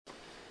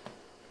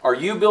Are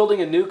you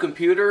building a new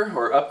computer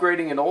or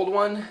upgrading an old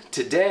one?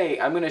 Today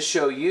I'm going to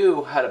show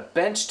you how to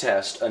bench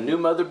test a new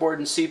motherboard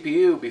and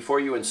CPU before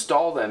you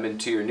install them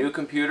into your new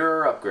computer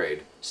or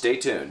upgrade. Stay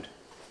tuned.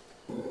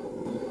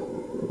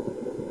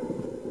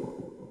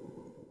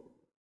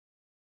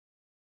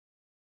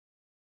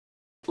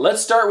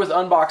 Let's start with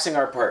unboxing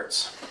our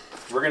parts.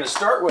 We're going to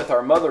start with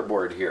our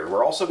motherboard here.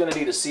 We're also going to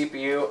need a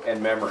CPU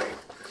and memory.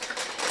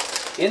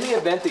 In the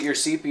event that your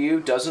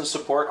CPU doesn't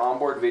support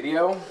onboard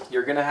video,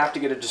 you're going to have to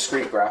get a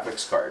discrete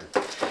graphics card.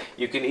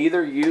 You can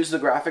either use the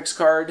graphics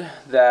card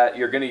that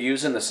you're going to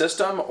use in the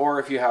system,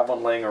 or if you have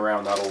one laying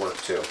around, that'll work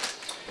too.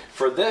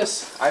 For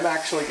this, I'm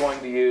actually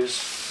going to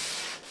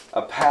use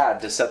a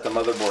pad to set the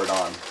motherboard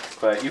on,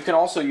 but you can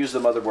also use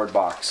the motherboard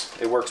box.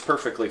 It works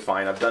perfectly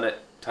fine. I've done it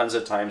tons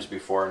of times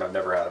before and I've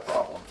never had a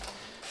problem.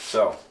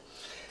 So,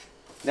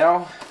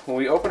 now when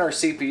we open our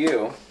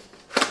CPU,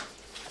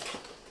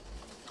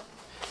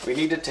 we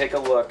need to take a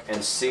look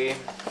and see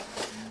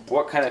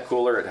what kind of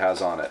cooler it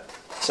has on it.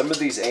 Some of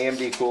these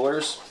AMD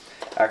coolers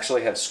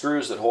actually have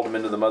screws that hold them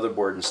into the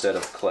motherboard instead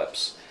of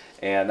clips.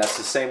 And that's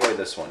the same way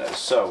this one is.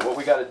 So what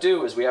we got to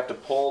do is we have to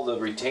pull the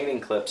retaining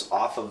clips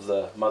off of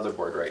the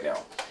motherboard right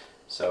now.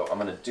 So I'm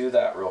going to do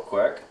that real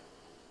quick.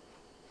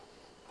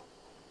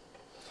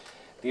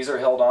 These are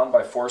held on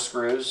by 4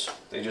 screws.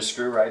 They just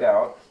screw right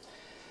out.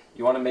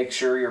 You want to make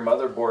sure your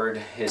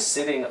motherboard is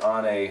sitting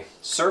on a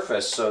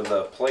surface so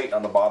the plate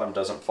on the bottom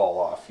doesn't fall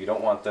off. You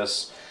don't want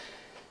this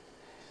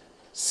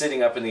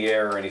sitting up in the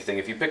air or anything.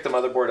 If you pick the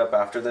motherboard up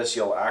after this,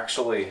 you'll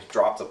actually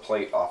drop the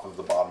plate off of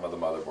the bottom of the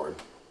motherboard.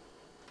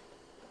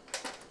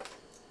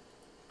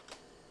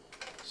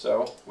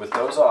 So, with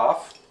those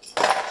off,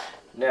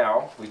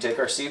 now we take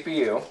our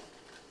CPU,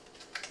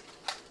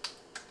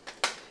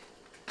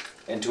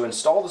 and to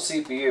install the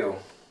CPU,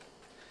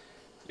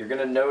 you're going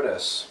to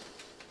notice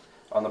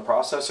on the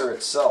processor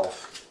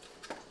itself,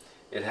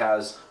 it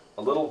has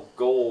a little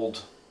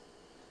gold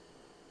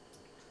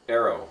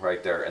arrow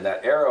right there, and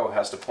that arrow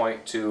has to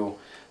point to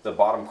the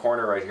bottom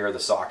corner right here, the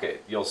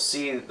socket. You'll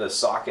see the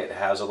socket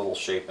has a little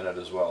shape in it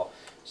as well.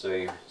 So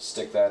you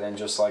stick that in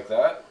just like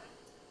that,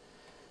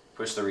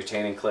 push the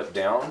retaining clip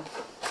down,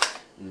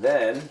 and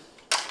then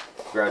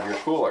grab your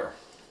cooler.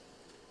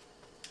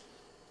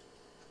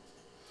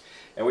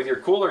 And with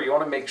your cooler, you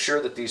want to make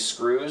sure that these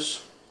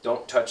screws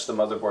don't touch the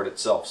motherboard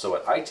itself. So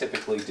what I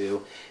typically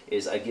do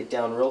is I get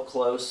down real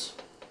close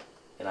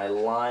and I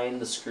line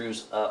the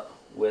screws up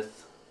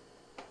with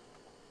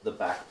the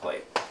back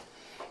plate.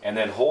 And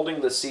then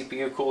holding the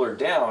CPU cooler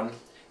down,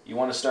 you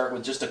want to start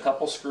with just a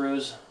couple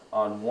screws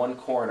on one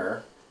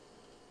corner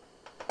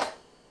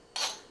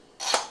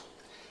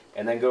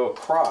and then go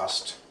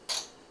across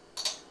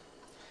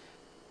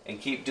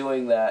and keep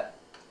doing that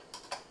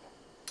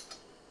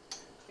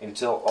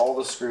until all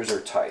the screws are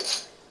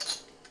tight.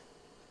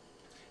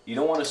 You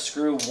don't want to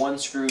screw one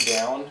screw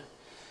down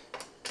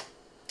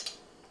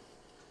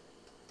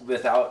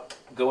without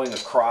going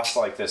across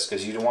like this,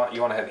 because you want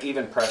to have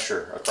even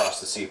pressure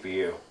across the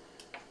CPU.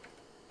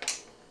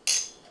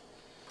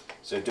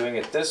 So doing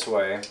it this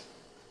way,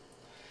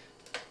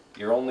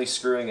 you're only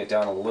screwing it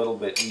down a little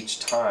bit each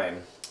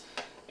time,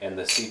 and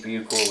the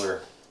CPU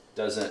cooler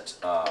doesn't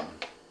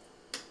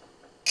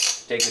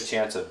take the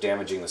chance of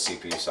damaging the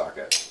CPU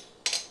socket.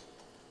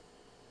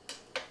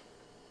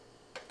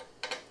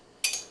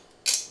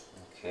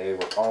 Okay,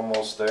 we're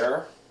almost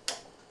there.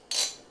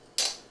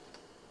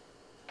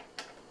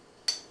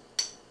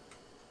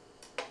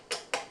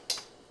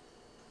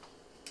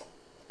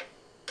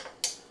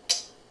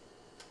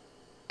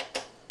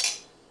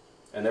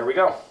 And there we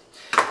go.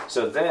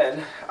 So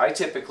then, I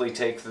typically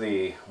take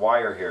the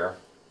wire here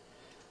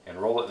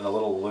and roll it in a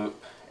little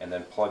loop and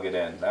then plug it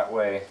in. That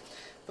way,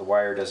 the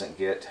wire doesn't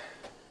get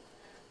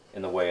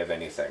in the way of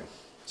anything.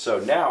 So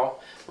now,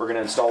 we're going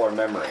to install our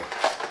memory.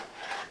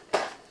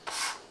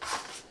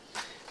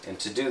 And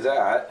to do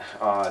that,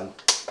 on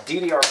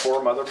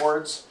DDR4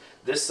 motherboards,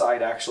 this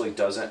side actually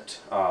doesn't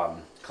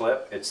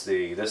clip, it's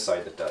this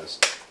side that does.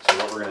 So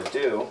what we're going to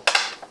do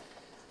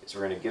is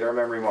we're going to get our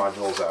memory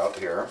modules out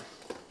here.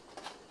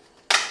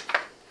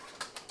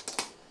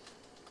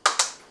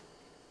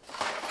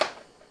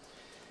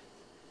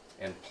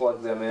 And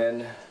plug them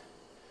in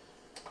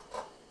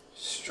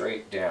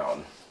straight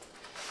down.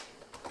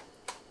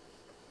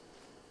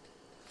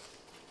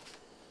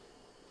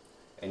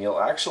 And you'll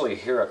actually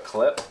hear a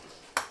clip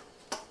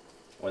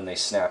when they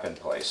snap in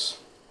place.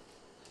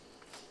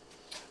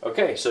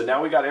 Okay, so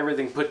now we got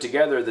everything put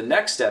together. The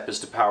next step is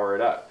to power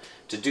it up.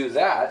 To do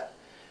that,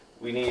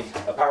 we need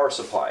a power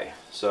supply.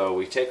 So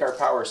we take our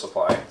power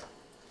supply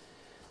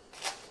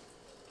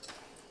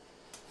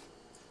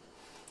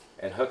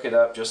and hook it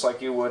up just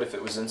like you would if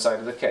it was inside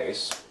of the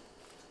case.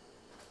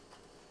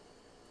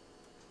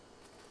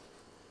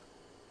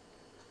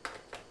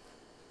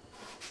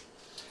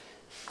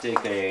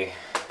 Take a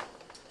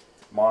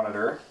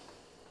monitor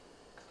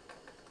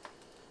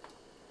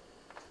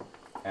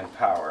and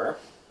power.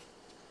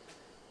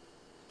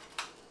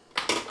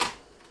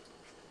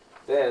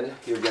 Then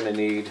you're going to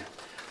need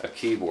a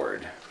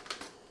keyboard.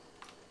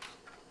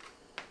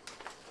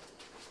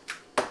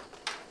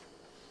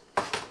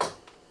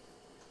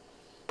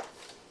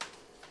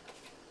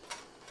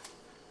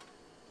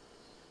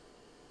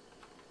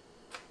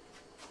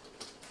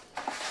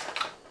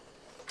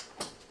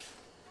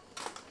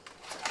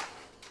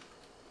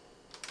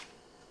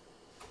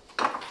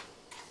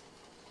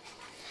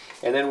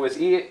 And then with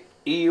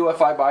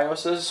EUFI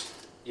BIOSes,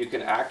 you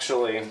can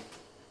actually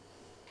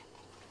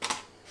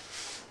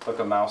hook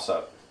a mouse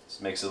up.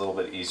 This makes it a little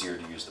bit easier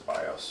to use the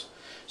BIOS.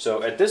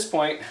 So at this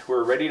point,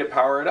 we're ready to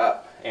power it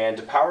up. And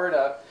to power it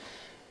up,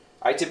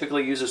 I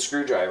typically use a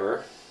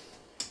screwdriver,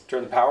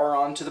 turn the power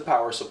on to the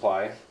power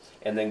supply,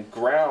 and then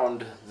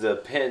ground the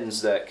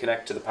pins that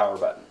connect to the power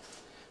button.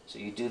 So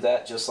you do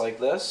that just like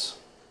this.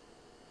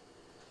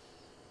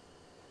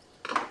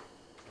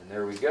 And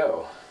there we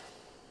go.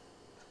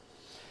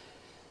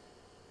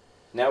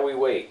 Now we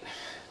wait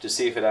to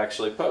see if it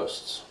actually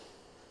posts.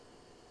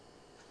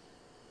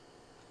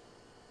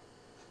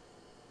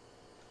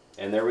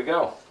 And there we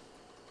go.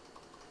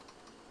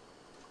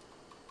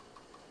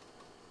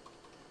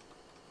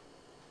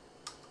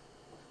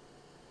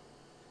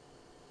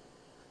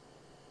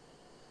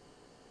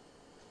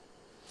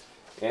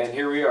 And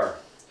here we are.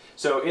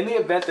 So in the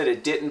event that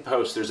it didn't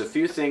post, there's a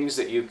few things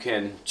that you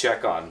can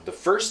check on. The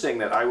first thing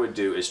that I would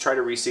do is try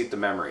to reseat the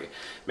memory.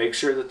 Make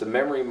sure that the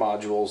memory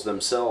modules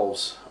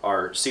themselves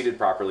are seated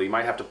properly. You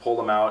might have to pull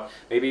them out,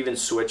 maybe even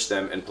switch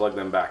them and plug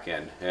them back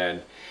in.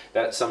 And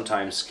that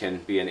sometimes can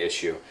be an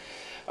issue.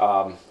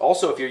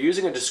 Also, if you're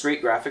using a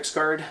discrete graphics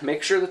card,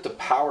 make sure that the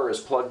power is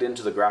plugged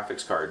into the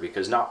graphics card,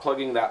 because not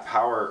plugging that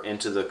power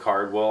into the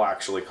card will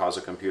actually cause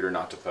a computer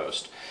not to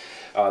post.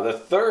 The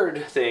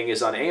third thing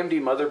is on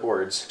AMD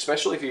motherboards,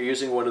 especially if you're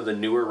using one of the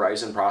newer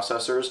Ryzen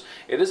processors,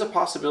 it is a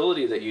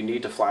possibility that you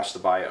need to flash the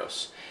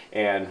BIOS.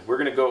 And we're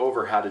going to go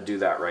over how to do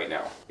that right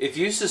now. If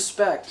you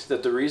suspect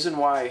that the reason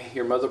why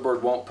your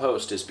motherboard won't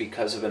post is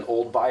because of an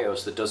old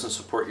BIOS that doesn't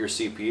support your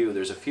CPU,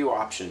 there's a few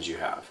options you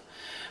have.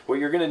 What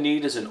you're going to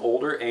need is an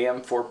older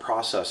AM4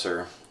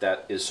 processor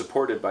that is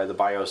supported by the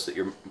BIOS that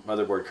your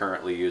motherboard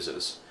currently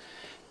uses.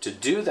 To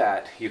do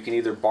that, you can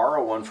either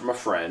borrow one from a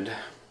friend.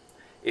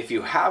 If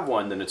you have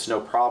one, then it's no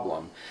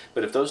problem.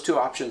 But if those two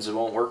options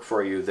won't work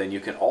for you, then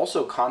you can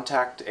also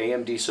contact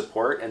AMD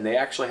support, and they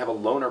actually have a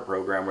loaner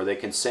program where they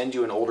can send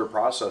you an older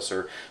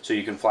processor so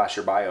you can flash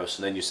your BIOS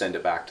and then you send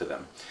it back to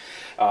them.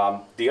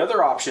 The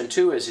other option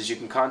too is you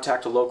can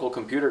contact a local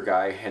computer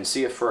guy and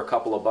see if for a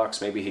couple of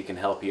bucks maybe he can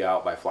help you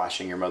out by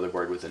flashing your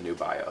motherboard with a new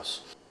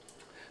BIOS.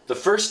 The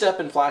first step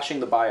in flashing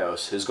the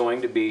BIOS is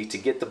going to be to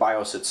get the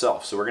BIOS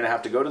itself. So we're going to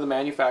have to go to the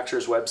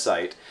manufacturer's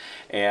website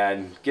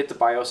and get the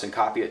BIOS and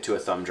copy it to a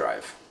thumb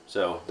drive.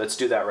 So let's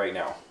do that right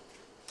now.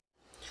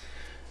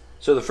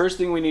 So the first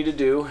thing we need to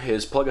do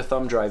is plug a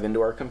thumb drive into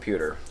our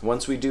computer.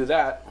 Once we do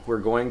that, we're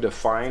going to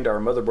find our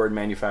motherboard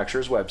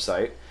manufacturer's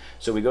website.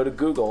 So we go to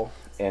Google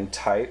and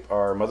type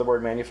our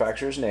motherboard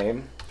manufacturer's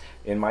name.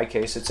 In my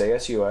case, it's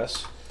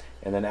ASUS.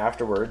 And then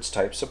afterwards,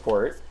 type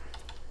support.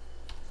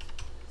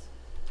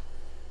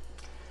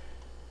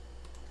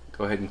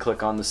 Go ahead and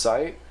click on the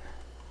site.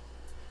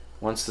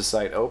 Once the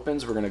site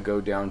opens, we're going to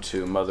go down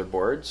to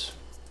motherboards.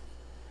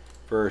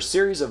 For a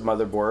series of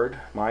motherboard,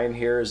 mine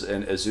here is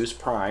an ASUS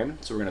Prime,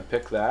 so we're going to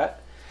pick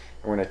that.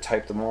 And we're going to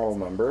type the model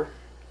number,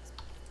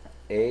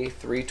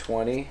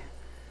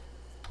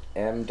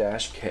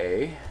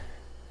 A320M-K.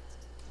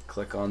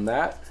 Click on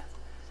that.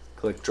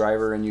 Click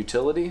driver and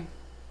utility.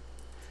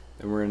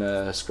 Then we're going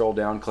to scroll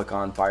down, click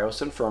on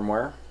BIOS and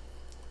firmware.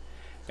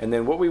 And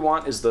then what we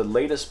want is the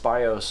latest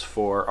BIOS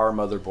for our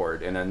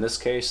motherboard. And in this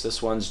case,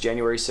 this one's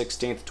January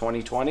 16th,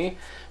 2020.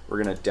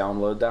 We're going to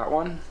download that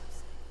one.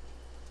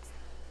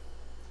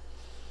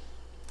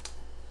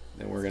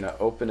 Then we're going to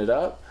open it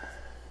up.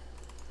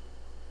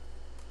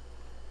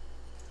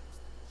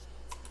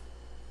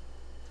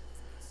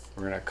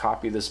 We're going to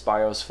copy this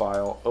BIOS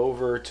file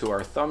over to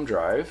our thumb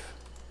drive.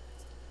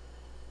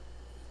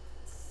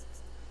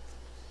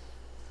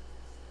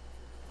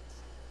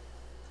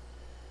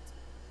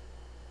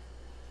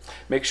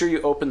 Make sure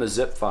you open the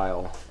zip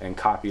file and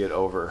copy it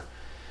over.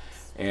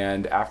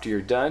 And after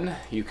you're done,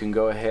 you can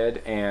go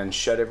ahead and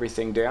shut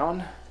everything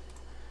down.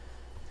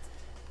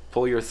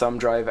 Pull your thumb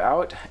drive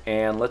out,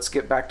 and let's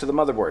get back to the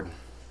motherboard.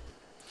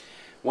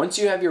 Once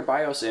you have your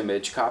BIOS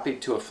image copied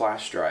to a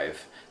flash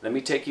drive, let me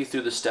take you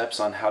through the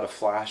steps on how to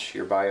flash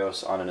your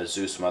BIOS on an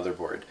ASUS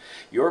motherboard.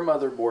 Your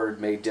motherboard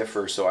may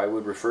differ, so I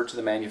would refer to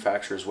the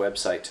manufacturer's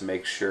website to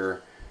make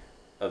sure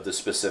of the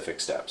specific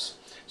steps.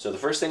 So the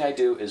first thing I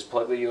do is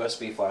plug the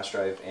USB flash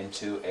drive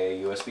into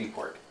a USB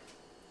port.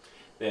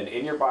 Then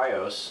in your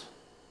BIOS,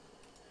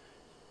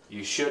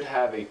 you should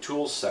have a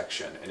tools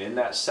section, and in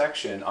that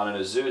section on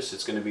an ASUS,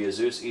 it's going to be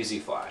ASUS Easy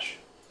Flash.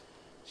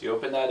 So you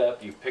open that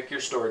up, you pick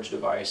your storage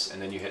device,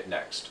 and then you hit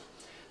next.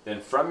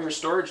 Then from your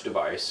storage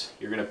device,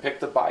 you're going to pick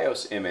the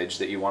BIOS image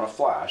that you want to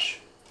flash,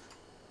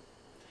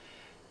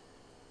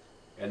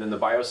 and then the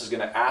BIOS is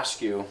going to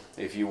ask you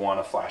if you want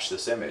to flash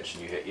this image,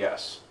 and you hit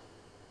yes.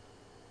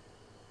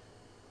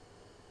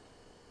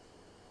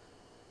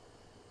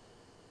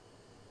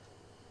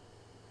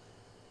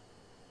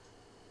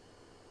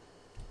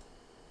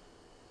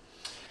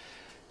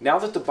 Now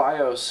that the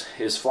BIOS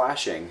is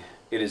flashing,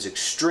 it is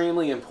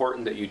extremely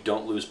important that you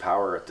don't lose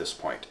power at this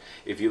point.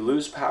 If you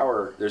lose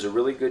power, there's a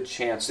really good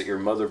chance that your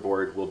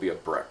motherboard will be a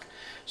brick.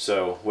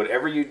 So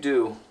whatever you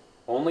do,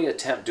 only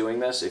attempt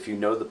doing this if you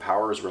know the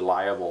power is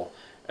reliable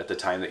at the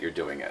time that you're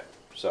doing it.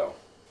 So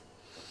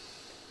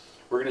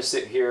we're going to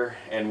sit here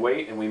and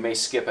wait, and we may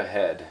skip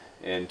ahead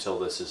until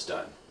this is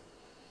done.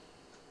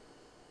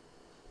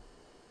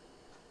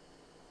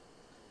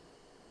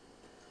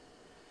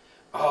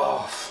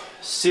 Oh,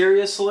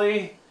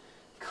 seriously?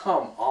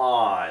 Come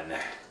on.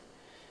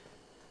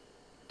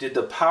 Did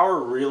the power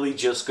really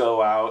just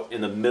go out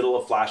in the middle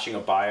of flashing a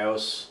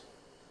BIOS?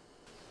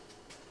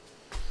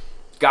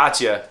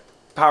 Gotcha.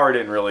 Power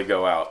didn't really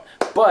go out.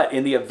 But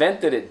in the event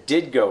that it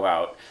did go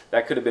out,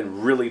 that could have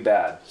been really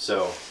bad.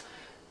 So,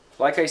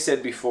 like I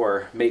said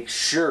before, make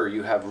sure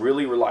you have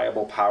really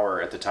reliable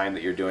power at the time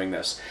that you're doing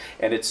this.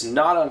 And it's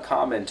not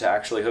uncommon to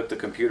actually hook the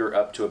computer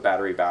up to a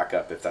battery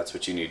backup if that's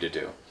what you need to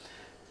do.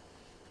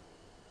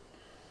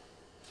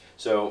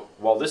 So,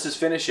 while this is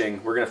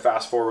finishing, we're going to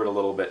fast forward a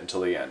little bit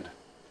until the end.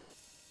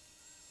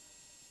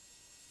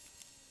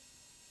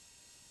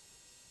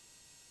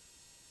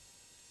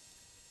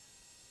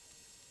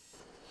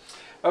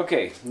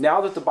 Okay,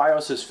 now that the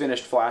BIOS has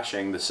finished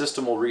flashing, the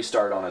system will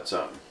restart on its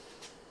own.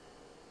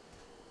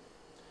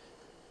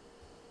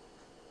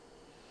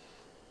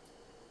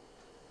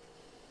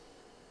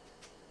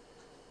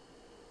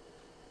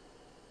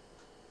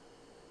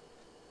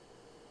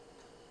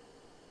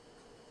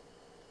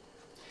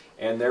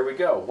 And there we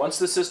go. Once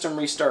the system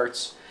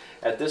restarts,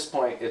 at this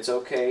point it's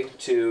okay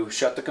to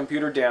shut the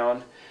computer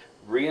down,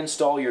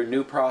 reinstall your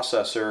new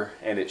processor,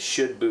 and it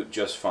should boot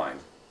just fine.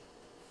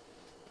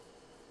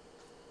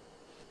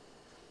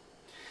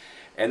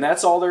 And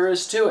that's all there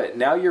is to it.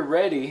 Now you're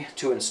ready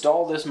to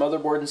install this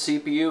motherboard and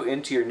CPU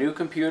into your new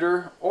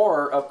computer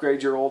or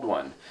upgrade your old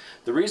one.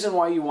 The reason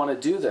why you want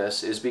to do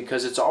this is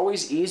because it's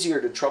always easier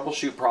to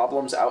troubleshoot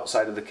problems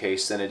outside of the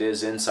case than it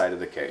is inside of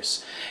the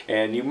case.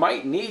 And you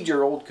might need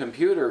your old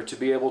computer to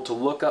be able to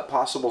look up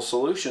possible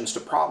solutions to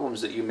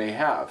problems that you may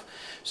have.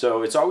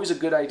 So it's always a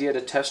good idea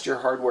to test your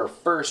hardware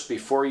first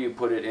before you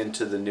put it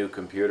into the new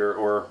computer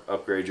or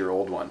upgrade your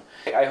old one.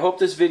 I hope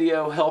this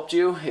video helped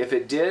you. If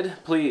it did,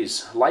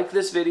 please like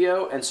this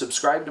video and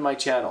subscribe to my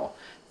channel.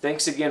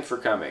 Thanks again for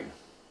coming.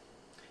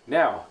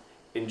 Now,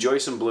 enjoy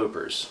some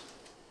bloopers.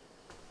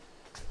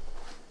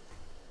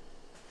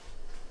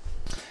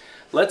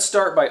 Let's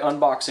start by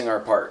unboxing our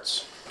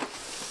parts.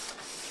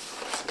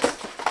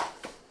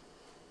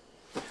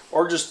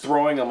 Or just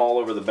throwing them all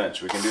over the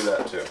bench. We can do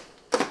that too.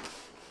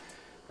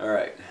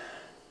 Alright.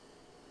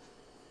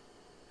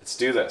 Let's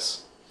do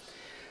this.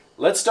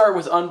 Let's start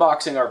with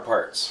unboxing our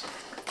parts.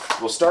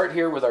 We'll start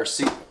here with our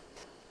CPU.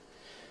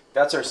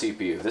 That's our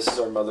CPU. This is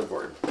our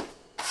motherboard.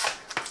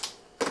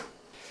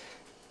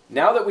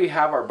 Now that we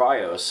have our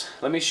BIOS,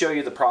 let me show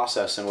you the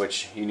process in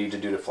which you need to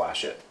do to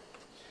flash it.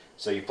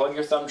 So you plug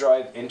your thumb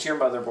drive into your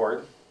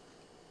motherboard.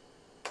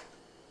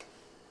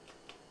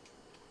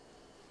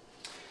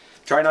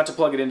 Try not to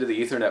plug it into the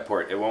Ethernet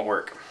port. It won't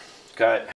work. Cut.